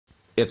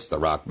It's the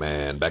Rock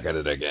Man, back at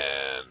it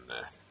again.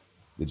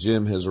 The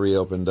gym has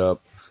reopened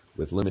up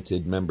with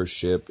limited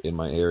membership in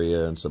my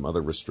area and some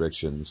other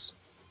restrictions.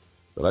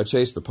 But I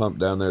chased the pump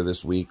down there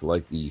this week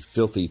like the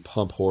filthy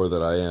pump whore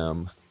that I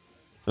am.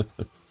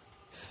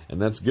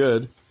 And that's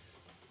good,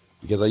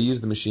 because I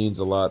use the machines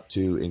a lot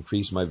to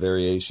increase my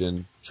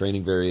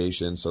training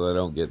variation, so that I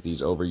don't get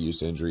these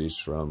overuse injuries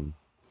from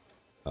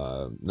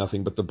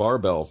nothing but the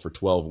barbell for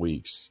 12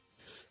 weeks,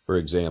 for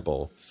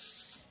example.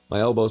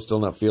 My elbow's still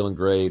not feeling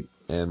great,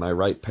 and my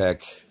right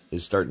pec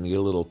is starting to get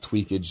a little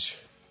tweakage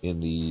in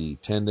the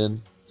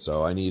tendon,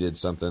 so I needed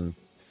something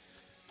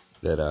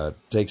that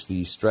takes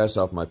the stress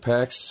off my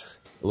pecs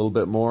a little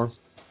bit more.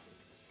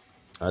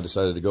 I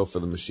decided to go for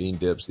the machine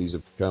dips. These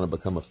have kind of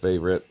become a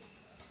favorite.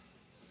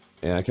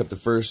 And I kept the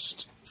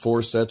first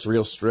 4 sets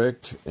real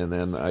strict, and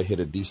then I hit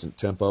a decent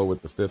tempo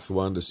with the 5th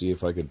one to see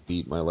if I could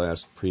beat my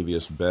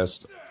previous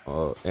best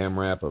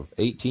AMRAP of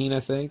 18,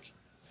 I think.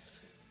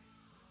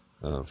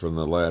 From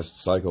the last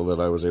cycle that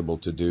I was able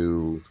to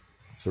do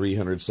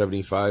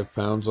 375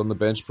 pounds on the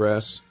bench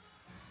press.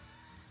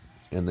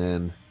 And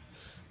then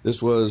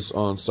this was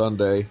on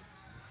Sunday.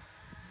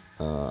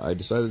 I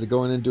decided to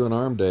go in and do an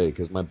arm day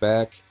because my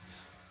back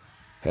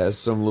has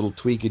some little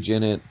tweakage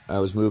in it. I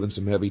was moving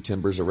some heavy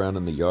timbers around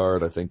in the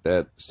yard. I think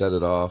that set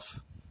it off.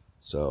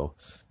 So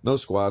no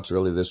squats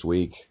really this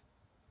week.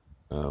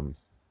 And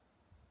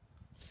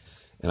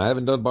I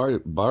haven't done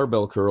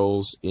barbell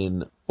curls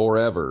in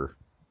forever.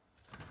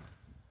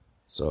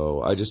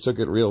 So I just took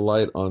it real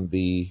light on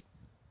the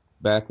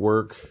back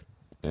work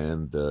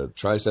and the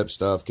tricep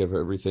stuff, kept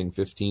everything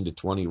 15 to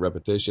 20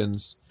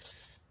 repetitions.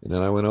 And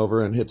then I went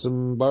over and hit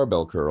some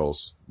barbell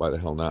curls. Why the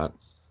hell not?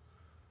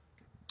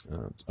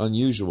 It's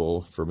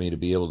unusual for me to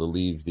be able to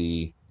leave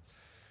the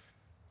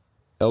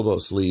elbow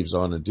sleeves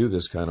on and do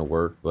this kind of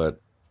work,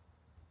 but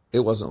it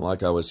wasn't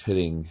like I was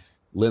hitting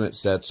limit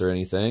sets or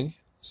anything.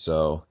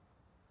 So,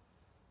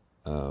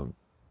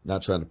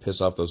 not trying to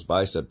piss off those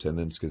bicep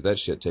tendons, because that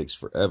shit takes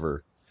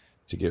forever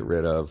to get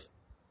rid of.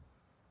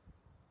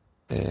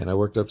 And I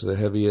worked up to the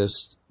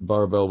heaviest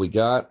barbell we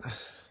got.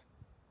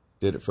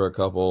 Did it for a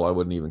couple. I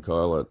wouldn't even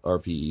call it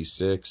RPE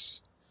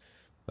 6.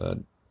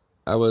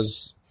 I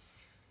was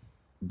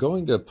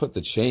going to put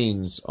the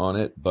chains on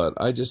it, but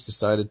I just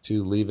decided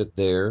to leave it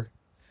there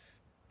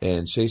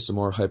and chase some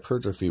more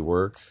hypertrophy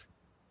work.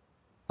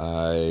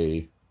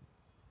 I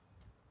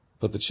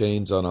put the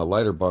chains on a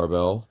lighter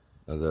barbell,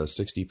 the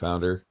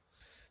 60-pounder,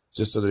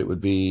 just so that it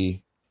would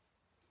be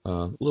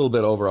a little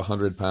bit over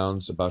 100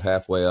 pounds, about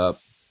halfway up.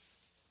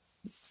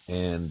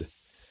 And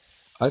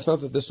I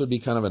thought that this would be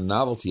kind of a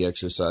novelty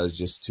exercise,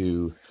 just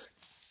to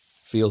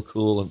feel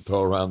cool and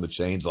throw around the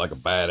chains like a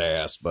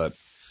badass, but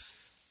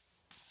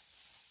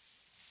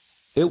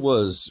it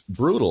was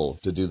brutal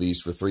to do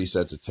these for 3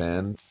 sets of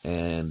 10,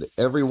 and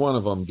every one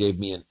of them gave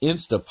me an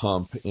insta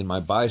pump in my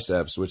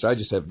biceps, which I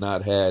just have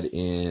not had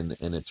in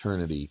an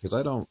eternity, because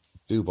I don't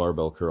do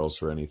barbell curls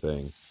for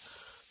anything.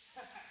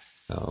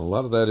 A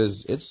lot of that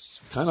is, it's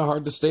kind of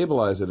hard to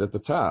stabilize it at the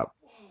top.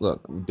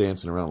 Look, I'm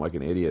dancing around like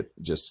an idiot,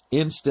 just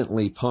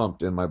instantly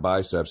pumped in my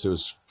biceps. It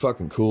was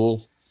fucking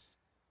cool.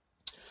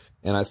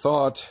 And I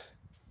thought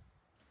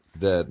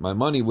that my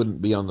money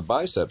wouldn't be on the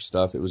bicep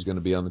stuff, it was going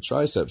to be on the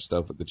tricep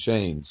stuff with the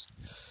chains.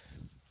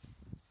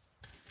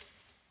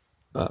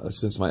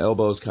 Since my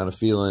elbow's kind of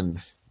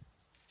feeling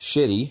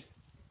shitty,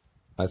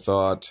 I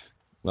thought,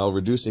 well,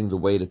 reducing the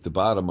weight at the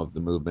bottom of the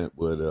movement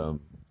would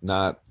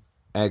not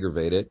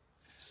aggravate it,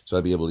 so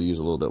I'd be able to use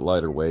a little bit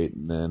lighter weight,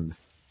 and then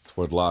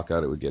toward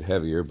lockout it would get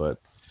heavier. But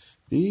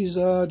these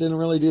didn't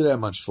really do that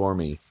much for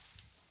me.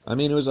 I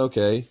mean, it was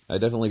okay. I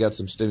definitely got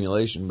some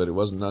stimulation, but it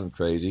wasn't nothing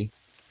crazy.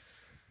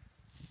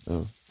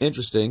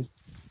 Interesting,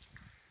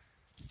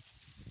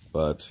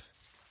 but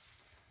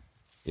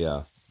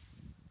yeah,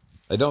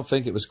 I don't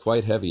think it was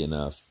quite heavy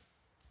enough.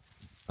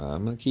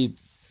 I'm going to keep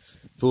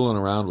fooling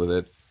around with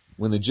it.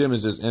 When the gym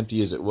is as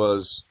empty as it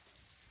was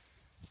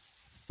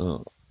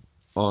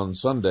on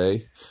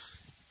Sunday,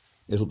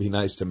 it'll be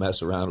nice to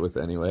mess around with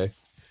anyway.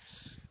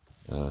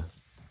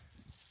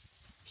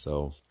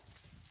 So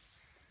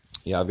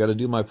yeah, I've got to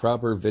do my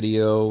proper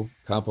video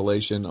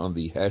compilation on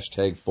the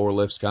hashtag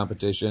 4lifts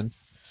competition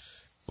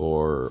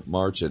for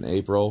March and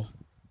April.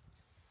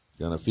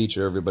 Gonna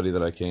feature everybody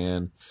that I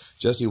can.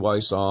 Jesse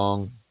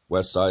Weissong,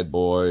 West Side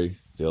Boy,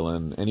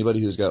 Dylan,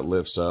 anybody who's got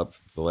lifts up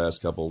the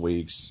last couple of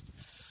weeks.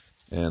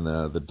 And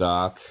the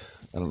doc,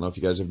 I don't know if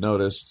you guys have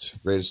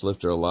noticed, Greatest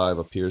Lifter Alive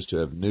appears to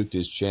have nuked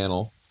his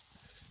channel.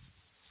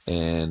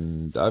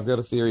 And I've got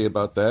a theory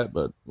about that,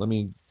 but let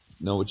me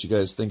know what you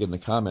guys think in the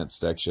comments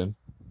section.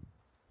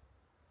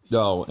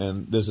 Oh,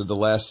 and this is the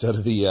last set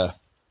of the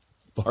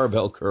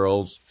barbell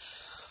curls.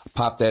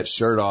 Pop that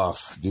shirt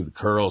off, do the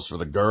curls for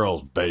the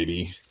girls,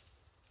 baby.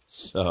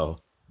 So,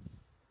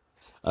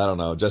 I don't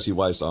know. Jesse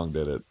Weissong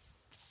did it,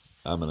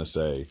 I'm going to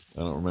say. I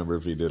don't remember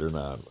if he did or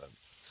not, but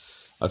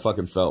I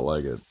fucking felt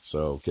like it,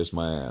 so kiss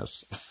my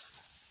ass.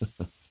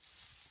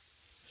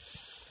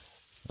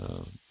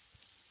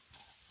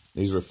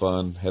 These were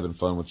fun, having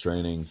fun with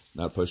training,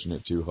 not pushing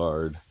it too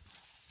hard.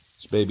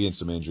 Just babying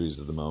some injuries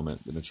at the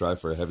moment. Going to try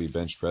for a heavy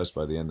bench press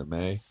by the end of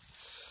May.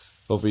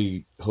 Hope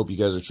you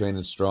guys are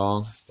training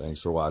strong. Thanks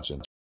for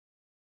watching.